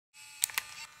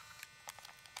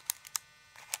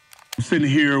Sitting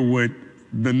here with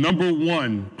the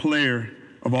 #1 player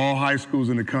of all high schools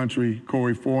in the country,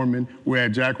 Korey Foreman. We're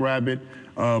at Jackrabbit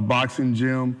Boxing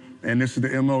Gym, and this is the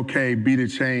MLK Be the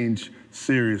Change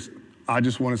series. I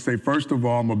just want to say, first of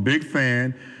all, I'm a big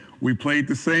fan. We played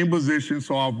the same position,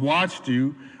 so I've watched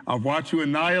you. I've watched you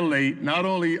annihilate not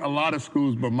only a lot of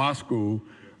schools, but my school,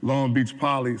 Long Beach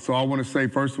Poly. So I want to say,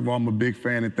 first of all, I'm a big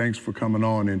fan, and thanks for coming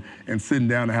on and sitting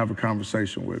down to have a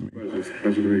conversation with me.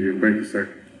 Pleasure to be here. Thank you, sir.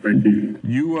 Thank you.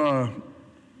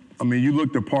 You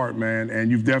looked the part, man, and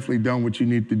you've definitely done what you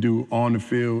need to do on the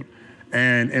field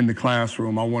and in the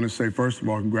classroom. I want to say, first of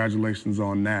all, congratulations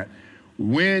on that.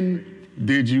 When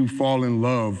did you fall in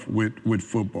love with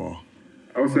football?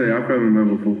 I would say I fell in love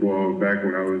with football back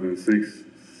when I was in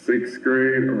sixth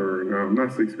grade, or no,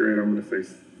 not sixth grade, I'm going to say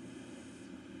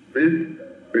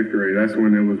fifth grade. That's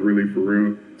when it was really for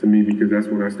real to me, because that's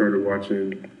when I started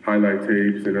watching highlight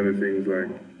tapes and other things. Like,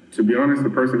 to be honest, the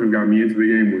person who got me into the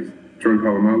game was Troy.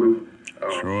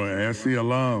 Troy, SC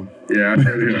alum. Yeah,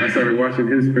 I started watching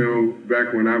his film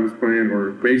back when I was playing,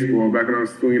 or baseball, back when I was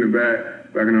swinging a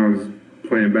bat, back when I was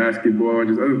playing basketball,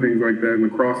 just other things like that, and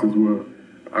lacrosse as well.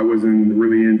 I wasn't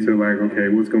really into, like, okay,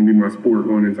 what's going to be my sport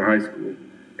going into high school?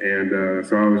 And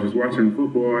so I was just watching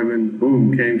football, and then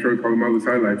boom, came Troy Polamalu's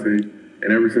highlight tape.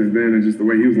 And ever since then, and just the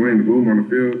way he was laying the boom on the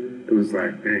field, it was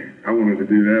like, dang, I wanted to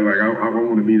do that. Like, I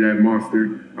want to be that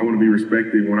monster. I want to be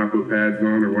respected when I put pads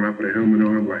on or when I put a helmet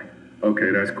on. I'm like,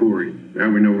 okay, that's Korey. Now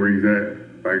we know where he's at.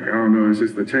 Like, I don't know, it's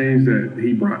just the change that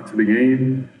he brought to the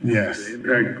game. Yes. The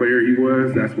impact player he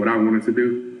was, that's what I wanted to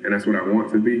do, and that's what I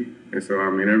want to be. And so, I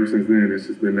mean, ever since then, it's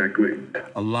just been that click.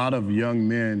 A lot of young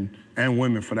men, and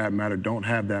women for that matter, don't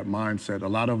have that mindset. A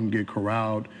lot of them get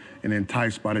corralled and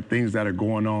enticed by the things that are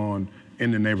going on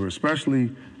in the neighborhood,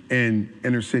 especially in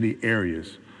inner city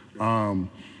areas.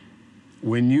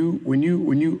 When you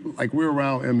like, we're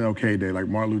around MLK Day, like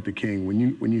Martin Luther King,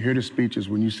 when you hear the speeches,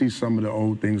 when you see some of the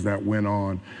old things that went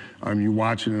on, you're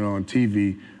watching it on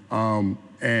TV,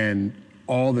 and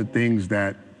all the things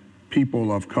that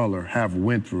people of color have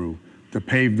went through to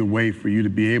pave the way for you to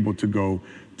be able to go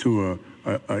to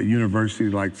a university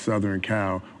like Southern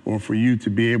Cal, or for you to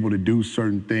be able to do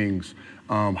certain things.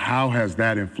 How has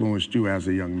that influenced you as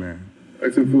a young man?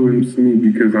 It's influenced me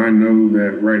because I know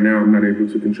that right now I'm not able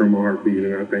to control my heartbeat,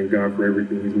 and I thank God for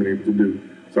everything he's been able to do.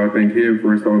 So I thank him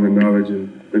for installing the knowledge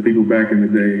and the people back in the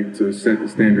day to set the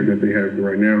standard that they have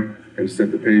right now and to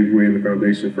set the paved way and the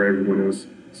foundation for everyone else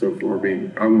so far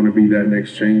being. I want to be that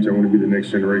next change. I want to be the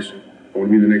next generation. I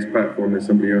want to be the next platform that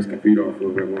somebody else can feed off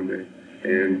of that one day.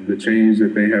 And the change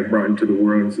that they have brought into the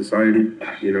world and society,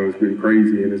 you know, it's been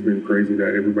crazy, and it's been crazy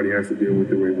that everybody has to deal with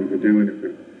the way we've been dealing with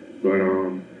it. But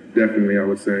definitely, I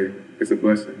would say it's a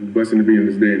blessing to be in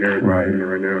this day and era right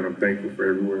now, and I'm thankful for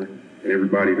everyone and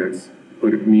everybody that's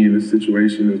put me in this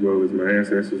situation, as well as my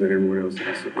ancestors and everyone else in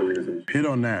this organization. Hit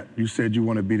on that. You said you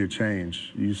want to be the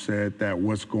change. You said that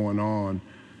what's going on,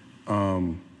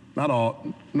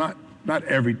 not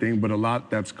everything, but a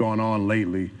lot that's gone on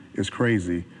lately is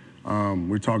crazy.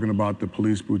 We're talking about the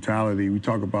police brutality. We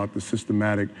talk about the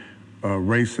systematic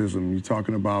racism. You're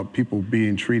talking about people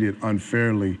being treated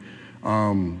unfairly.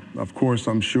 Of course,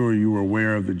 I'm sure you were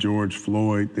aware of the George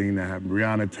Floyd thing that happened,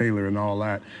 Breonna Taylor and all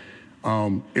that.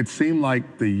 It seemed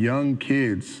like the young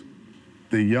kids,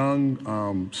 the young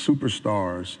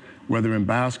superstars, whether in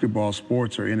basketball,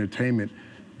 sports, or entertainment,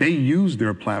 they use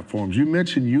their platforms. You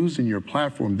mentioned using your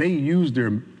platform. They use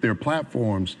their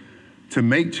platforms to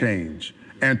make change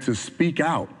and to speak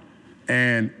out.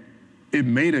 And it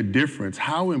made a difference.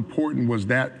 How important was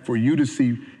that for you to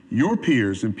see your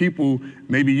peers and people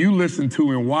maybe you listen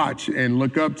to and watch and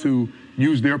look up to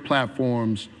use their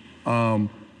platforms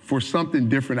for something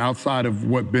different outside of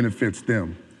what benefits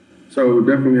them? So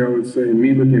definitely I would say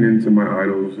me looking into my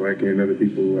idols, like in other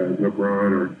people like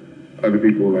LeBron or other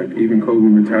people like even Kobe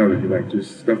mentality, like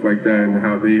just stuff like that, and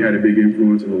how they had a big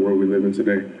influence in the world we live in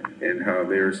today, and how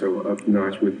they are so up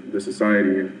notch with the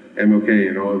society and MLK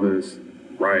and all this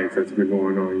riots that's been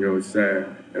going on. You know, it's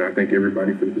sad. And I thank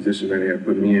everybody for the position that they have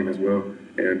put me in as well.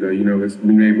 And, you know, it's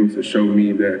been able to show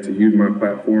me that to use my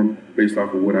platform based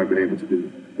off of what I've been able to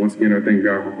do. Once again, I thank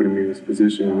God for putting me in this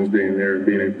position and this day and there and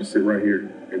being able to sit right here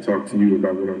and talk to you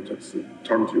about what I'm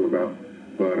talking to you about.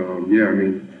 But, yeah, I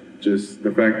mean, just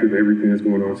the fact of everything that's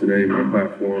going on today, my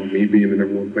platform, me being the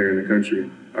 #1 player in the country,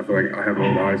 I feel like I have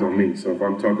all eyes on me. So if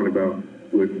I'm talking about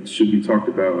what should be talked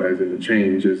about, as in the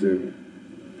change, as in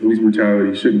police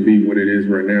brutality shouldn't be what it is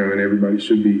right now, and everybody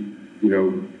should be, you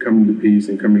know, coming to peace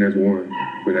and coming as one.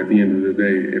 But at the end of the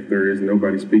day, if there is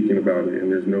nobody speaking about it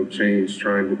and there's no change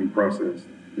trying to be processed,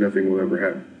 nothing will ever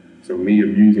happen. So me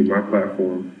abusing my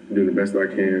platform, doing the best I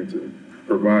can to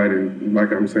provide, and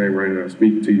like I'm saying right now,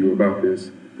 speak to you about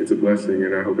this, it's a blessing,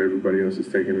 and I hope everybody else is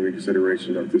taking into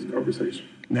consideration of this conversation.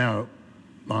 Now,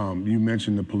 you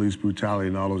mentioned the police brutality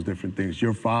and all those different things.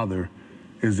 Your father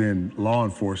is in law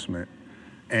enforcement,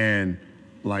 and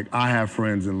like I have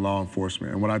friends in law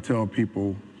enforcement, and what I tell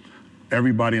people,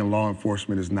 everybody in law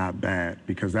enforcement is not bad,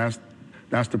 because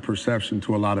that's the perception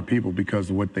to a lot of people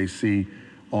because of what they see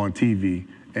on TV,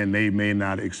 and they may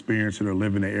not experience it or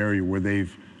live in an area where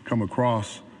they've come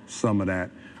across some of that.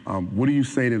 What do you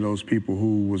say to those people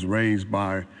who was raised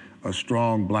by a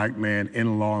strong black man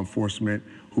in law enforcement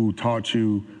who taught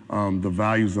you the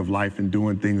values of life and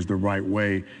doing things the right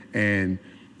way and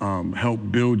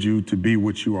helped build you to be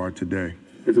what you are today?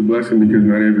 It's a blessing because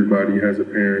not everybody has a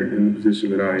parent in the position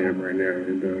that I am right now.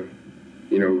 And,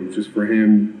 you know, just for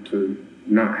him to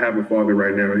not have a father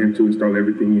right now, him to install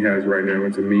everything he has right now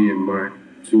into me and my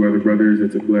two other brothers,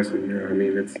 it's a blessing. You know? I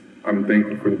mean, I'm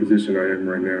thankful for the position I am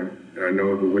right now. And I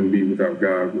know it wouldn't be without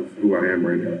God with who I am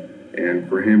right now. And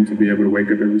for him to be able to wake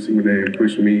up every single day and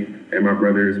push me and my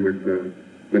brothers with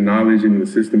the knowledge and the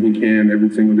system he can, every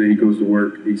single day he goes to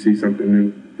work, he sees something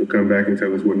new, he'll come back and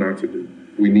tell us what not to do.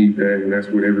 We need that, and that's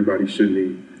what everybody should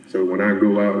need. So when I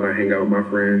go out and I hang out with my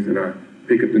friends and I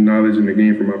pick up the knowledge and the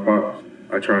game from my pops,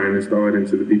 I try and install it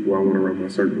into the people I want to run my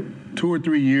circle. 2 or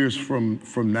 3 years from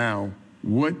now,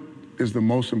 what is the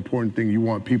most important thing you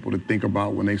want people to think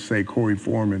about when they say Korey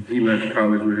Foreman? He left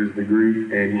college with his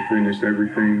degree, and he finished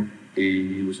everything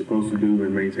he was supposed to do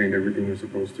and maintained everything he was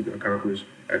supposed to accomplish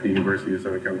at the University of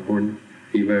Southern California.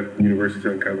 He left the University of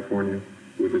Southern California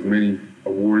with as many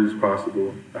awards as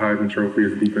possible, the Heisman Trophy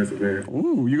as a defensive end.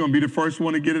 Ooh, you're gonna be the first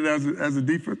one to get it as a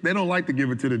defense? They don't like to give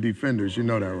it to the defenders, you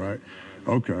know that, right?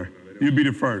 Okay, you'd be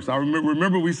the first. I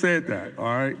remember we said that, all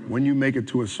right? When you make it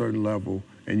to a certain level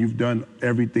and you've done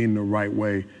everything the right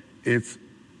way, it's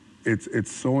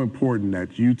so important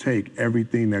that you take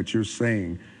everything that you're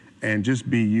saying and just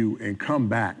be you and come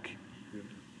back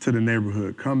to the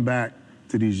neighborhood, come back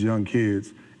to these young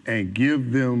kids and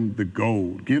give them the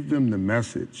gold, give them the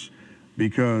message,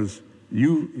 because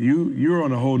you're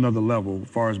on a whole nother level as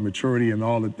far as maturity and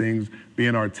all the things,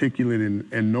 being articulate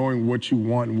and knowing what you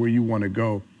want and where you want to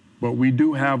go. But we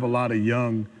do have a lot of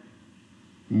young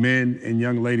men and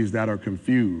young ladies that are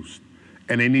confused,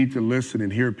 and they need to listen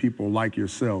and hear people like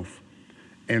yourself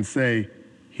and say,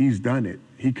 he's done it.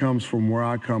 He comes from where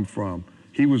I come from.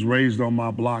 He was raised on my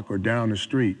block or down the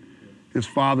street. His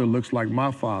father looks like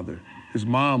my father. His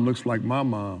mom looks like my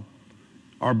mom.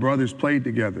 Our brothers played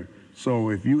together. So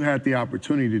if you had the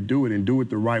opportunity to do it and do it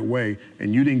the right way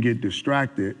and you didn't get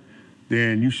distracted,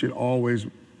 then you should always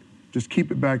just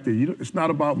keep it back there. It's not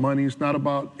about money. It's not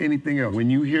about anything else. When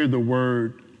you hear the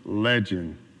word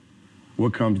legend,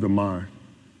 what comes to mind?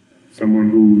 Someone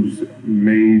who's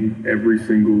made every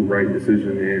single right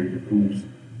decision and who's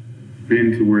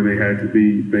been to where they had to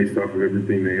be based off of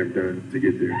everything they have done to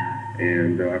get there.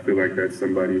 And I feel like that's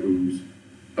somebody who's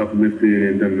uplifted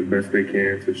and done the best they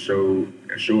can to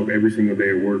show up every single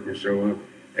day at work and show up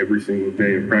every single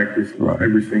day in practice, right,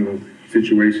 every single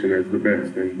situation as the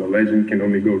best. And the legend can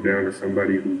only go down to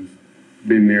somebody who's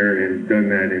been there and done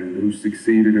that and who's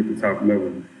succeeded at the top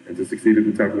level. And to succeed at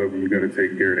the top level, you got to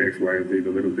take care of X, Y, and Z, the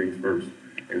little things first.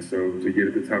 And so to get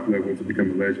at the top level and to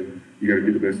become a legend, you got to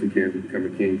do the best you can to become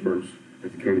a king first.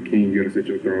 And to become a king, you got to set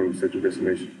your throne, set your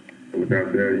destination. And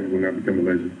without that, you will not become a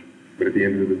legend. But at the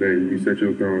end of the day, you set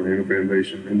your throne and your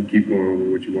foundation and you keep going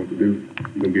with what you want to do, you're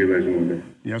going to be a legend one day.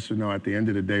 Yes or no, at the end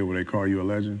of the day, will they call you a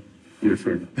legend? Yes,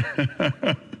 sir.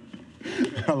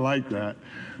 I like that.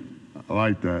 I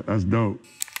like that. That's dope.